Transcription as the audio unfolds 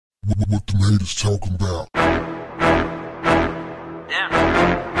What the haters talking about?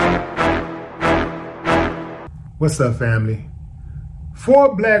 What's up, family?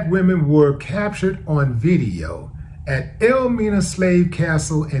 4 black women were captured on video at Elmina slave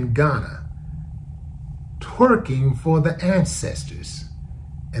castle in Ghana, twerking for the ancestors,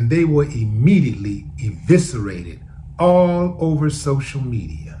 and they were immediately eviscerated all over social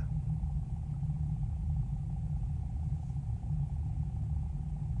media.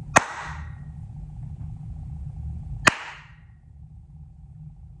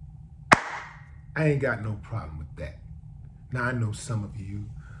 I ain't got no problem with that. Now, I know some of you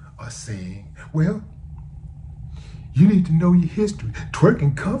are saying, well, you need to know your history.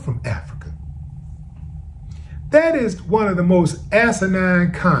 Twerking come from Africa. That is one of the most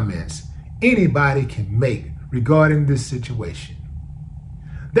asinine comments anybody can make regarding this situation.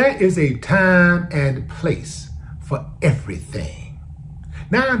 There is a time and place for everything.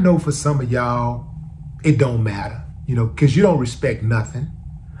 Now, I know for some of y'all, it don't matter, because you don't respect nothing.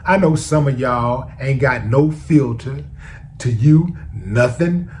 I know some of y'all ain't got no filter. To you,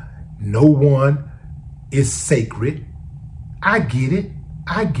 nothing, no one is sacred. I get it.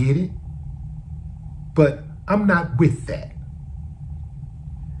 But I'm not with that.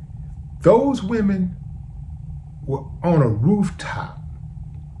 Those women were on a rooftop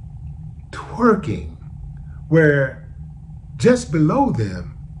twerking where just below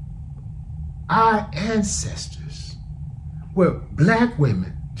them, our ancestors were black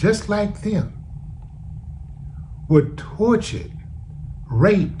women just like them, were tortured,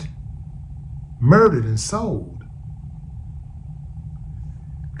 raped, murdered, and sold.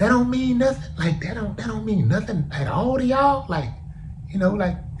 That don't mean nothing. That don't mean nothing at all to y'all. That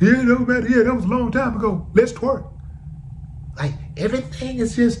was a long time ago. Let's twerk. Everything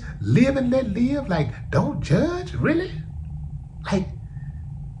is just live and let live. Don't judge, really. Ain't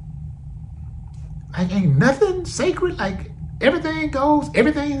nothing sacred. Everything goes,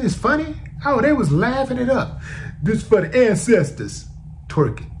 everything is funny. Oh, they was laughing it up. This for the ancestors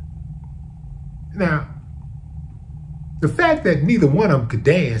twerking. Now, the fact that neither one of them could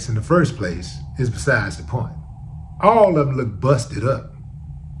dance in the first place is besides the point. All of them look busted up.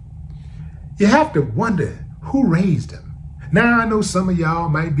 You have to wonder who raised them. Now, I know some of y'all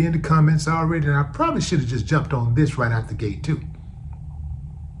might be in the comments already, and I probably should have just jumped on this right out the gate too.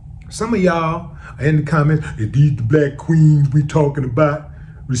 Some of y'all are in the comments, if these the black queens we talking about,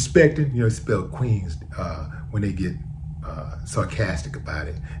 respecting, spell queens when they get sarcastic about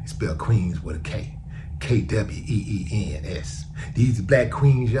it. They spell queens with a K. K-W-E-E-N-S. These the black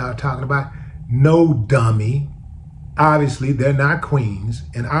queens y'all talking about? No, dummy. Obviously, they're not queens,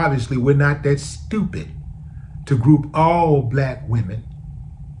 and obviously we're not that stupid to group all black women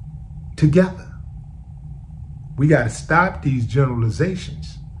together. We got to stop these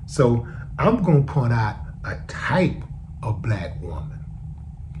generalizations. So I'm going to point out a type of black woman.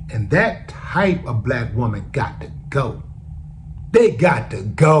 And that type of black woman got to go. They got to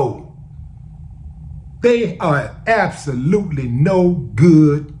go. They are absolutely no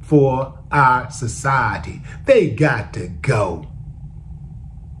good for our society. They got to go.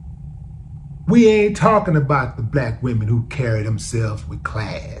 We ain't talking about the black women who carry themselves with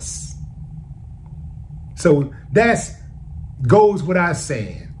class. So that goes without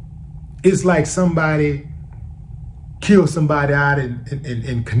saying. It's like somebody killed somebody out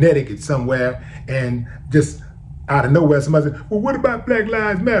in Connecticut somewhere, and just out of nowhere somebody said, well, what about Black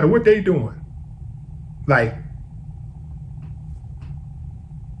Lives Matter? What they doing?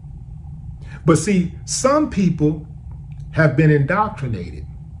 But see, some people have been indoctrinated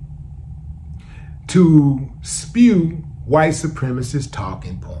to spew white supremacist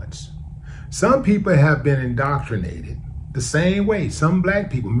talking points. Some people have been indoctrinated the same way. Some black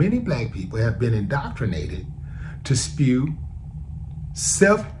people, many black people have been indoctrinated to spew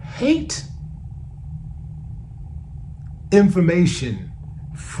self-hate information,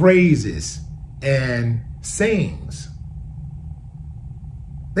 phrases, and sayings.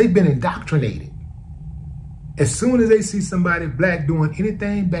 They've been indoctrinated. As soon as they see somebody black doing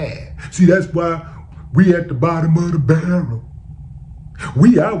anything bad, see, that's why we at the bottom of the barrel.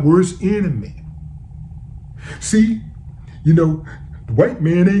 We our worst enemy. See, the white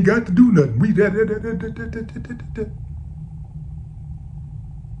man ain't got to do nothing.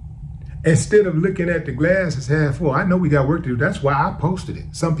 Instead of looking at the glass as half full, I know we got work to do. That's why I posted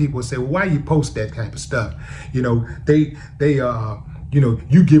it. Some people say, well, why you post that type of stuff? You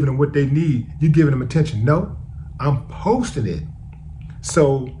giving them what they need. You giving them attention. No, I'm posting it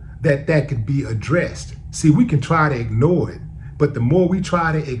so that could be addressed. See, we can try to ignore it, but the more we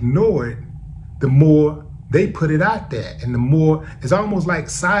try to ignore it, the more they put it out there. And the more, it's almost like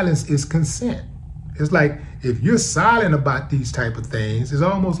silence is consent. It's like if you're silent about these type of things, it's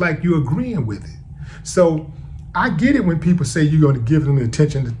almost like you're agreeing with it. So I get it when people say you're going to give them the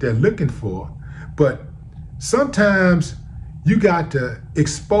attention that they're looking for, but sometimes you got to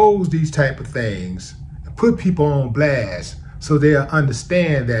expose these type of things, put people on blast so they'll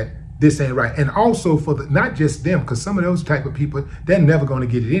understand that this ain't right. And also for the, not just them, because some of those type of people, they're never going to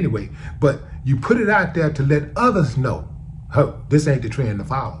get it anyway, but you put it out there to let others know, oh, this ain't the trend to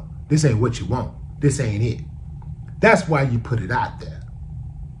follow. This ain't what you want. This ain't it. That's why you put it out there,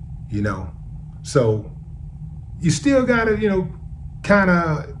 you know? So you still gotta, you know, kind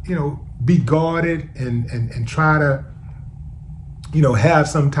of, you know, be guarded and try to, you know, have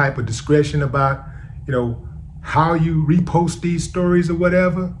some type of discretion about, you know, how you repost these stories or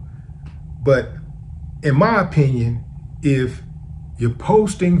whatever. But in my opinion, if you're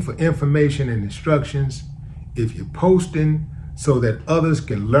posting for information and instructions, if you're posting so that others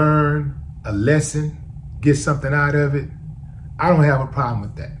can learn a lesson, get something out of it, I don't have a problem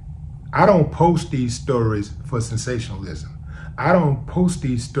with that. I don't post these stories for sensationalism. I don't post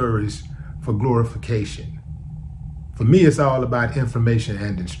these stories for glorification. For me, it's all about information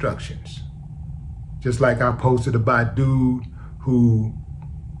and instructions. Just like I posted about dude who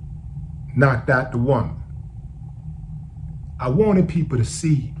knocked out the woman. I wanted people to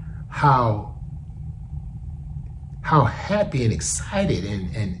see how happy and excited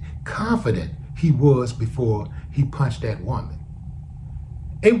and confident he was before he punched that woman.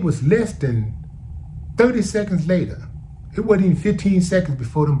 It was less than 30 seconds later. It wasn't even 15 seconds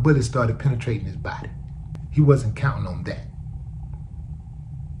before them bullets started penetrating his body. He wasn't counting on that.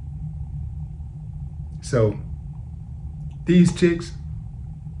 So these chicks,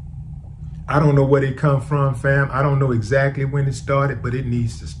 I don't know where they come from, fam. I don't know exactly when it started, but it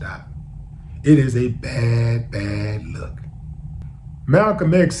needs to stop. It is a bad, bad look.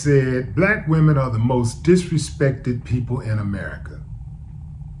 Malcolm X said, "Black women are the most disrespected people in America."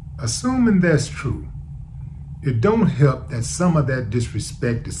 Assuming that's true, it don't help that some of that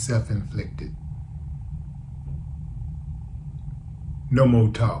disrespect is self-inflicted. No more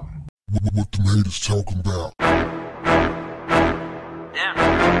talk. What them haters talking about?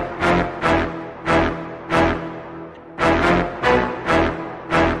 Yeah.